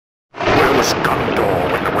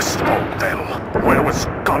Oh, then. Where was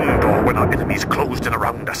Gondor when our enemies closed in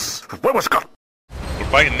around us? Where was God? We're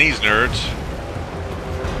fighting these nerds.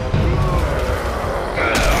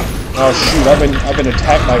 Oh shoot! I've been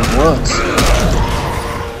attacked by runs.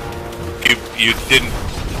 You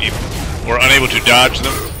were unable to dodge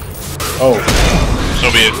them. Oh. So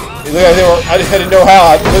be it. It looked like they were. I just didn't know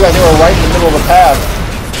how. It looked like they were right in the middle of the path.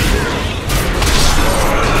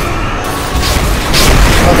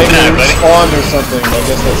 Oh, maybe they respawned or something. I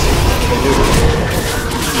guess that's what they do.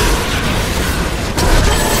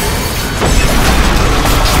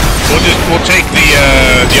 We'll take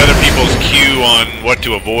the other people's cue on what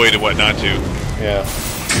to avoid and what not to. Yeah.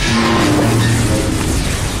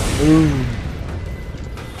 Ooh.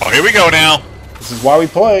 Oh, here we go now. This is why we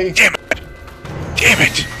play. Damn it! Damn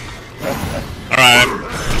it! Alright,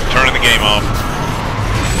 turning the game off.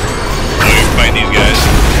 Oh, we're fighting these guys.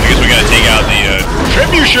 I guess we gotta take out the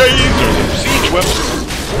trebuchets or the siege weapons.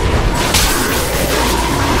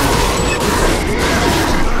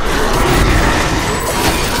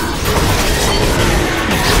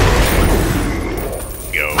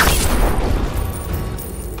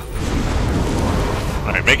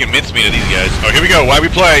 Alright, making mincemeat of these guys. Oh, here we go. Why we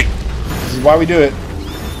play? This is why we do it.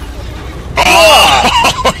 Oh!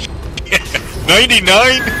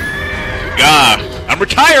 99? I'm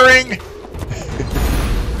retiring!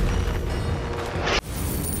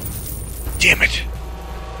 Damn it.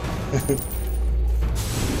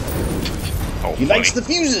 Oh, He likes the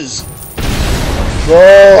fuses.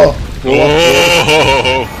 Oh!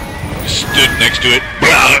 Stood next to it.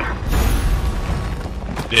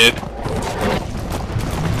 Dead.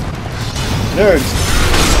 Nerds.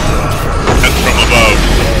 That's from above.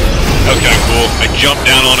 That was kind of cool. I jumped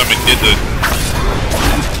down on him and did the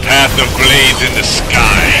path of blades in the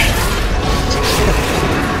sky.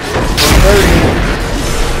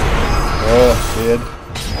 Oh, dead.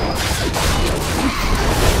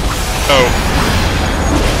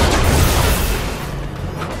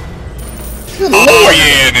 Oh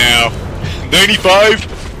yeah, now 95.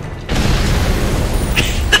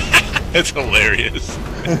 That's hilarious.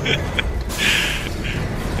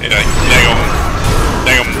 And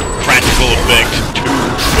dang practical effect too,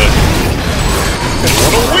 but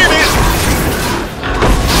wanna win it.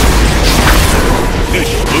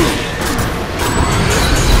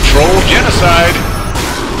 Troll genocide.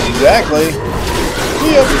 Exactly.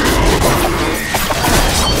 Yep.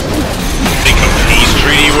 Make a peace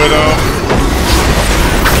treaty with them.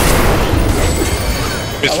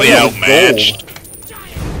 Obviously outmatched.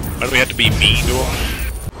 Why do we have to be mean to them?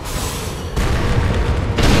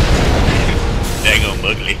 Dang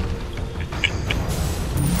ugly.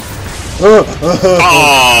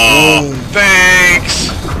 Aww, thanks!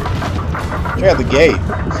 Check out the gate,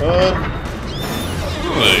 son.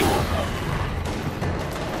 Good.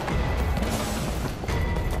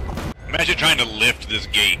 Imagine trying to lift this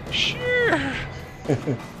gate. Sure.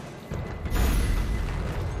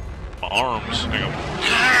 My arms. I go.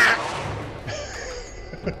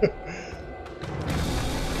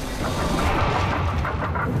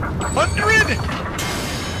 100!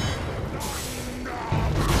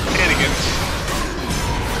 Shenanigans.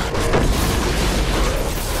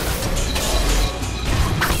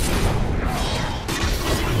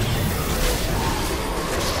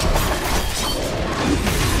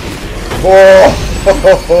 Oh! Ho,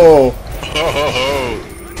 ho, ho. Ho, ho, ho.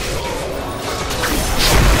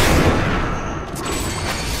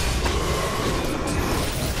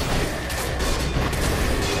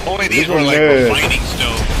 Only these were like refining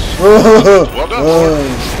stones. Well done,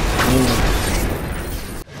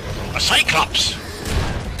 a Cyclops.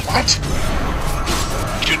 What?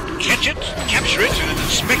 You should catch it, capture it, and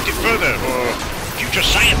inspect it further for future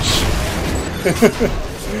science.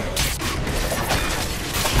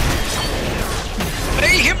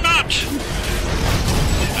 Play him not!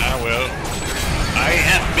 Ah, well, I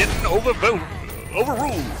have been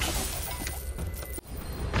overruled.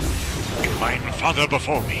 Mine father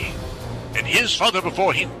before me, and his father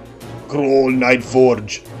before him. Cruel Night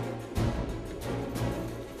Forge.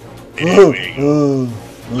 Anyway,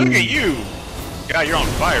 look at you! God, you're on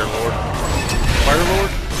fire, Lord. Fire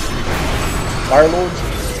Lord? Fire Lords?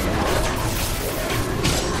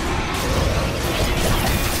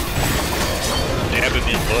 Stab him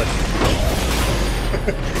in butt.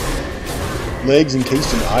 Legs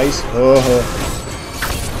encased in ice.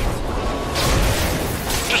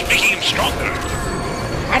 Just making him stronger.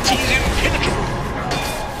 He's impenetrable.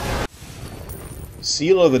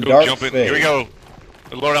 Seal of the Dark Fae. Here we go.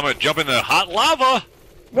 Lord, I'm gonna jump in the hot lava.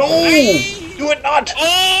 No! Do it not!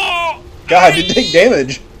 Oh! God, did take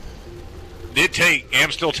damage. Did take.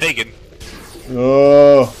 Am still taking.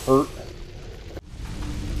 Oh, hurt.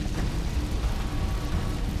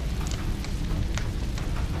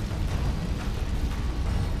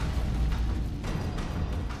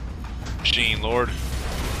 Machine Lord.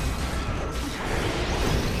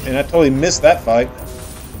 And I totally missed that fight.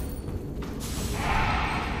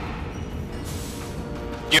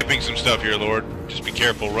 Skipping some stuff here, Lord. Just be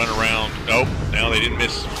careful, run around. Nope, now they didn't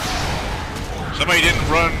miss. Somebody didn't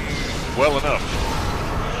run well enough.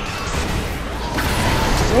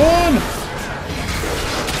 Run!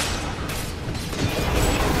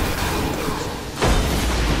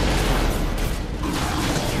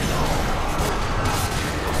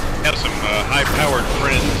 Have some high-powered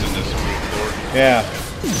friends in this group, Lord. Yeah.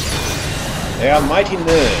 They are mighty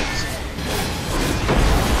nerds.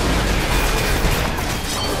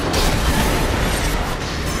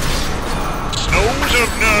 Snows of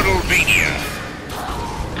Nerdlevania.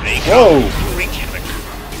 Whoa!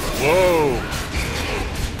 Whoa!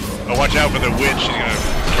 Oh, watch out for the witch. She's gonna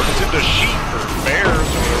turn us into sheep or bears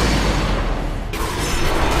or whatever.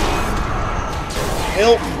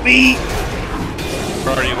 Help me!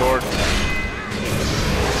 Where are you, Lord?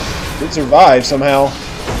 Did survive somehow.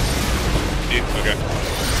 Yeah, okay.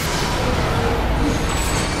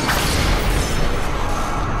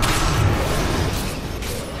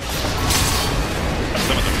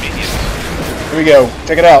 Some of the minions. Here we go.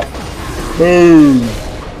 Check it out. Boom!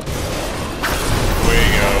 Way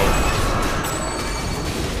you go.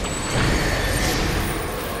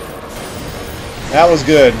 That was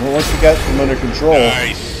good. Well, once we got them under control.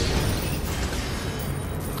 Nice.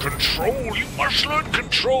 Control. You must learn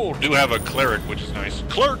control. Do have a cleric, which is nice.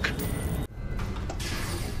 Clerk.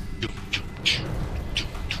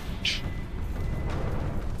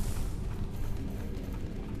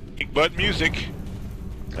 Big butt music.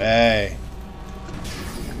 Hey.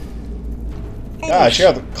 God, check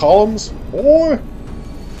out the columns. Boy.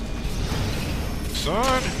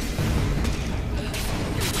 Son.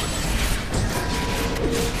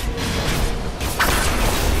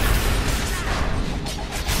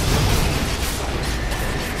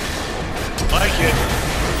 Like it.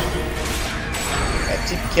 That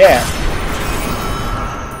tip cat.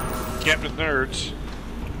 Captain Nerds.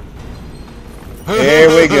 There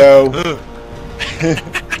we go.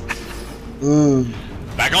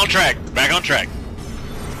 Back on track. Back on track.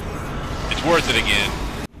 It's worth it again.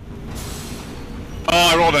 Oh,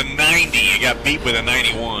 I rolled a 90. You got beat with a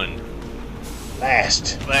 91.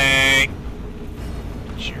 Last. Bang.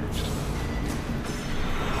 Cheers.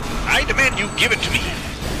 I demand you give it to me.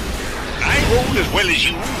 I rolled as well as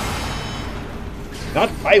you.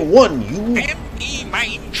 Not by one, you. Hand me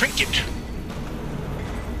my trinket.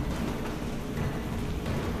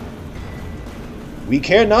 We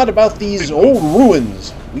care not about these old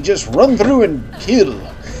ruins. We just run through and kill.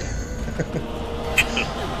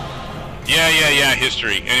 Yeah,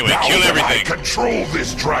 history. Anyway, Now kill that everything. I control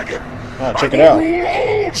this dragon. Ah, check I it out. will rule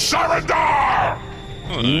old Sarandar.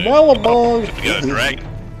 Malabog. We got a dragon.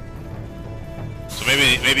 So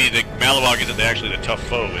maybe the Malabog isn't actually the tough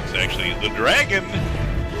foe. It's actually the dragon.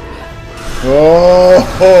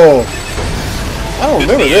 Oh, I don't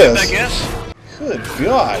remember the end, this. I guess. Good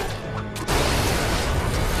God.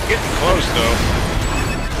 Getting close though.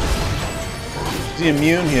 Is he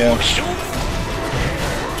immune? Yeah.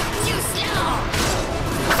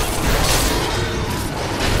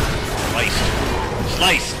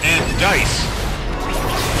 Slice and dice.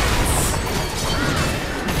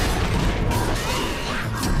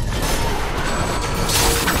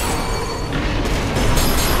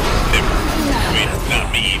 I mean, not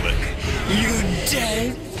me, but You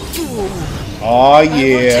dead fool! Oh oh,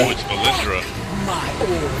 yeah. it's Valindra. My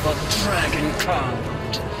over dragon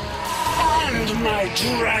card. And my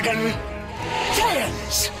dragon.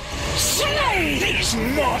 Friends, slay these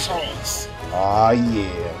mortals! Oh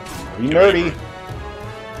yeah. Pretty nerdy.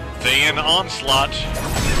 Theron onslaught.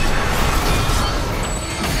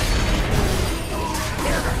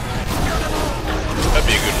 That'd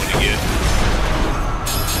be a good one to get.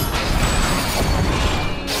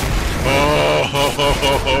 Oh, ho, ho,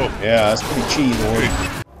 ho, ho. Yeah, that's pretty cheap, Lord.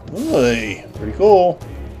 Hey, pretty cool.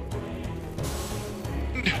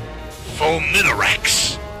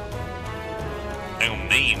 Fulminarax. No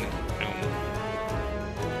name.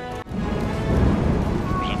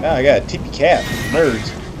 Now I got a tippy cat.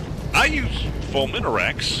 Nerds. I use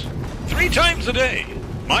Fulminarax 3 times a day.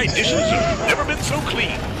 My dishes have never been so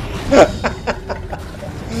clean.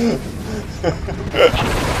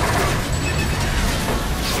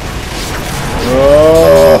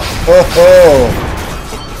 Oh, ho, ho.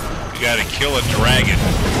 You gotta kill a dragon.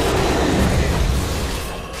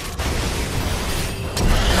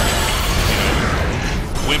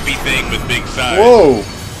 wimpy thing with big size. Whoa!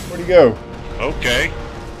 Where'd he go? Okay.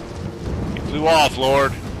 He flew off,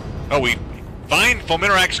 Lord. Oh, we find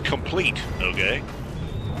Fulminarax complete. Okay.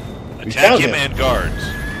 Attack him and guards.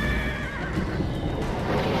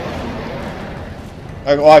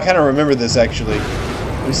 Well, I kind of remember this, actually.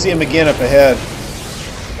 We see him again up ahead.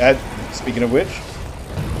 Speaking of which.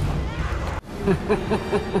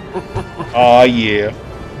 Aw, yeah.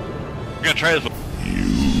 We're gonna try this.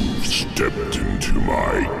 You've stepped into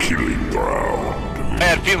my killing ground.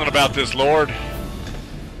 Bad feeling about this, Lord.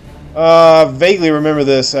 Vaguely remember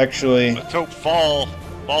this, actually. Let's hope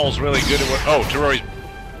Fall's really good at what. Oh, Terrori's.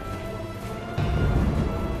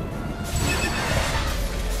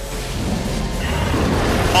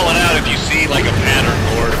 Calling out if you see like a pattern,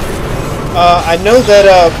 Lord. I know that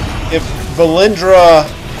if Valindra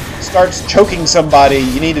starts choking somebody,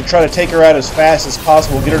 you need to try to take her out as fast as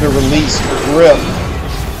possible, get her to release her grip.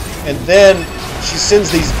 And then she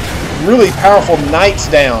sends these really powerful knights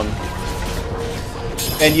down.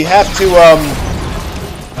 And you have to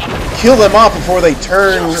kill them off before they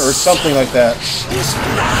turn or something like that.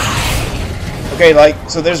 Okay,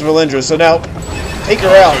 so there's Valindra. So now, take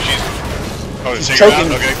her out. She's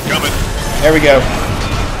choking. Okay, coming. There we go.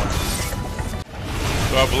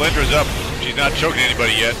 Well, Valindra's up. She's not choking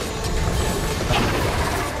anybody yet.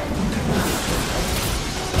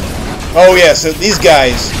 Oh yeah, so these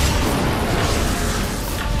guys.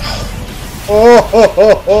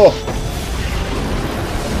 Oh.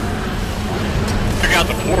 Check out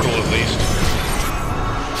the portal at least.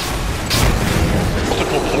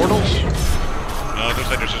 Multiple portals? No, it looks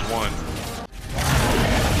like there's just one.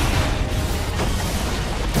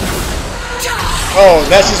 Oh,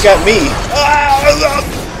 now she's got me.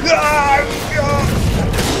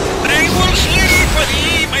 I will sleep for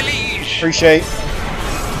thee, my liege. Appreciate.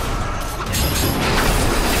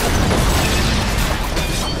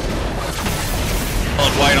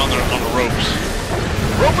 On white on the ropes.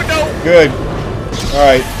 Rope a dope. Good. All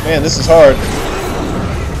right, man, this is hard.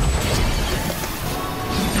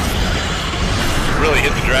 Really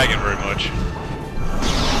hit the dragon very much.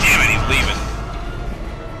 Damn it, he's leaving.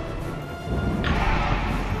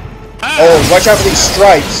 Oh, watch out for these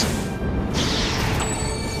stripes.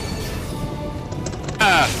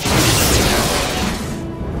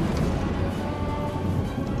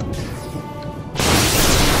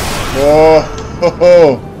 Oh.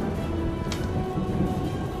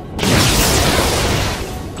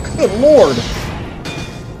 Good lord.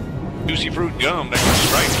 Juicy fruit gum, that can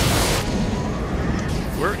strike.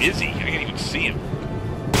 Where is he? I can't even see him.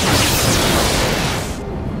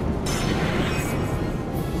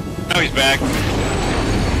 Now he's back.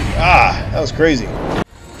 Ah, that was crazy.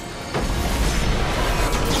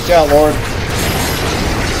 Watch out, Lord.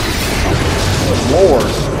 Good lord.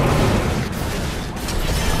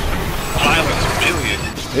 Violence a million.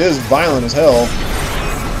 It is violent as hell.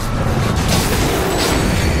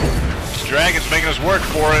 This dragon's making us work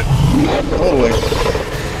for it. Totally.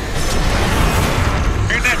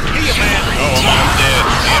 Ain't that key, man? Oh, I'm dead.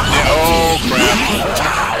 I'm dead. Oh, crap.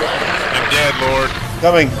 I'm dead, Lord.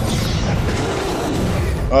 Coming.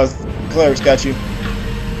 Cleric's got you.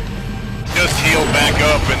 Just healed back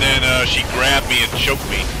up, and then she grabbed me and choked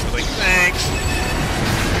me. I was like, thanks.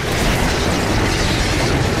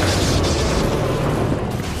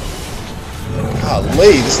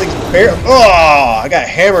 Golly, this thing's bare. Oh, I got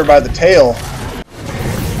hammered by the tail.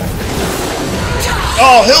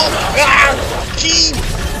 Oh, help! Ah, gee.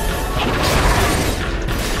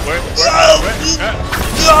 Where?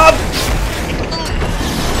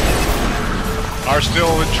 Are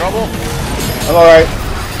still in trouble? I'm alright.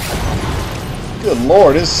 Good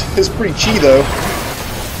lord, it's pretty chi though.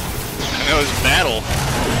 I know it's battle.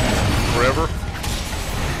 Forever.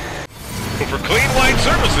 But for clean white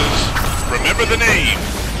services, remember the name.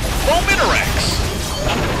 Fulminarax.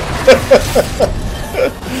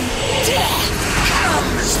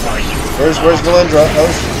 Where's Valindra?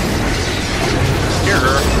 Oh. Hear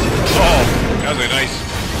her. Oh, that was a nice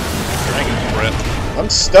dragon's breath. I'm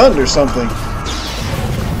stunned or something.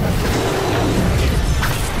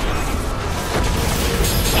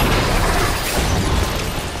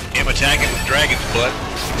 Him attacking the dragon's butt.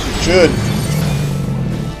 Should.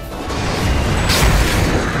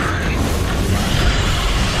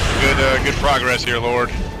 Good progress here,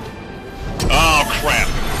 Lord. Oh, crap.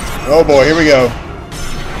 Oh boy, here we go.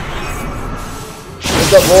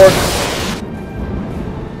 What's up, Lord?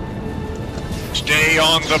 Stay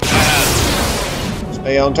on the path.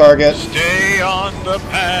 Stay on target. Stay on the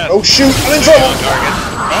path. Oh shoot, I'm in Stay trouble! on target.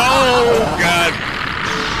 Oh, God.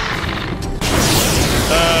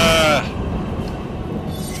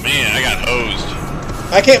 Man, I got hosed.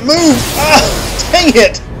 I can't move! Ah, dang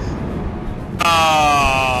it!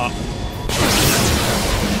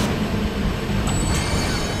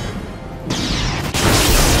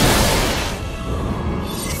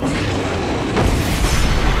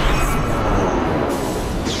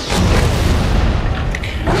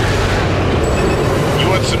 You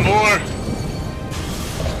want some more?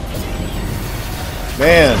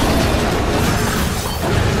 Man.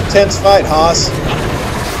 Intense fight, Haas.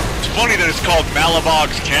 It's funny that it's called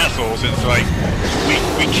Malabog's Castle, since, like,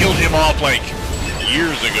 we killed him off, like,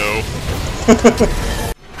 years ago.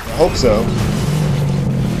 I hope so.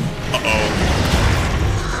 Uh-oh.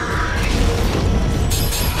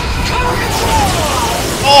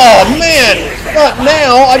 Oh, man! Not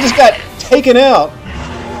now! I just got taken out.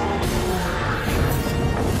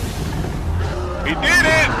 He did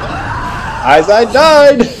it! As I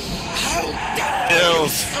died!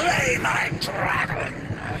 Hills. Slay my dragon.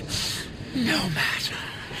 No matter.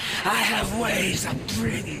 I have ways of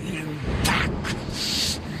bringing him back.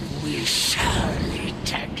 We shall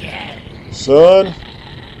meet again. Son.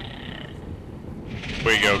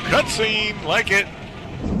 We go. Cutscene. Like it.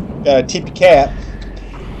 Got a tippy cap.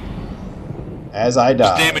 As I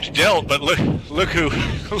die. Damage dealt, but look who,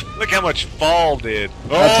 look how much Fall did.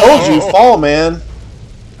 I told you, Fall, man.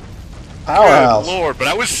 Powerhouse. Good Lord, but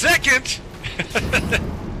I was second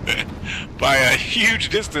by a huge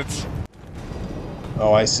distance.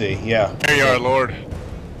 Oh, I see. Yeah. There you are, Lord.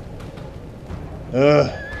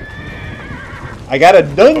 I got a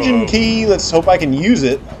dungeon key. Let's hope I can use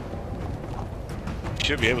it.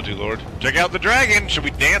 Should be able to, Lord. Check out the dragon. Should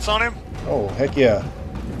we dance on him? Oh, heck yeah.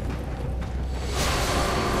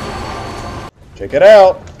 Check it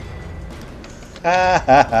out. Ha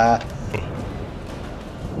ha ha.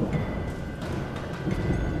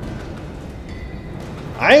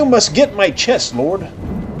 I must get my chest, Lord.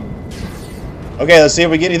 Okay, let's see if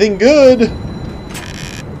we get anything good.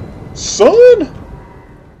 Son!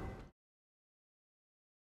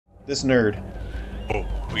 This nerd. Oh,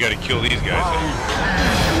 we gotta kill these guys.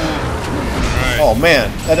 Alright. Oh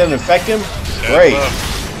man, that doesn't affect him? Step Great. up.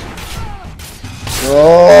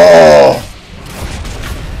 Oh!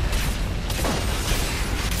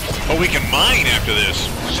 Oh, we can mine after this.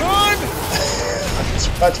 Son!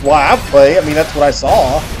 That's why I play. I mean, that's what I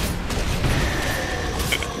saw.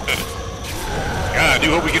 God, I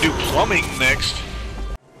do hope we can do plumbing next.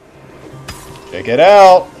 Check it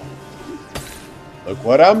out. Look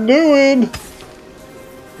what I'm doing.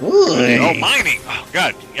 Oh, mining! Oh,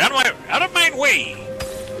 God, out of my way!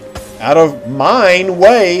 Out of mine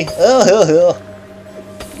way.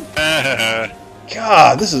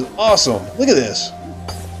 God, this is awesome. Look at this.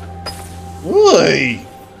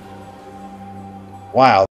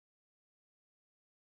 Wow.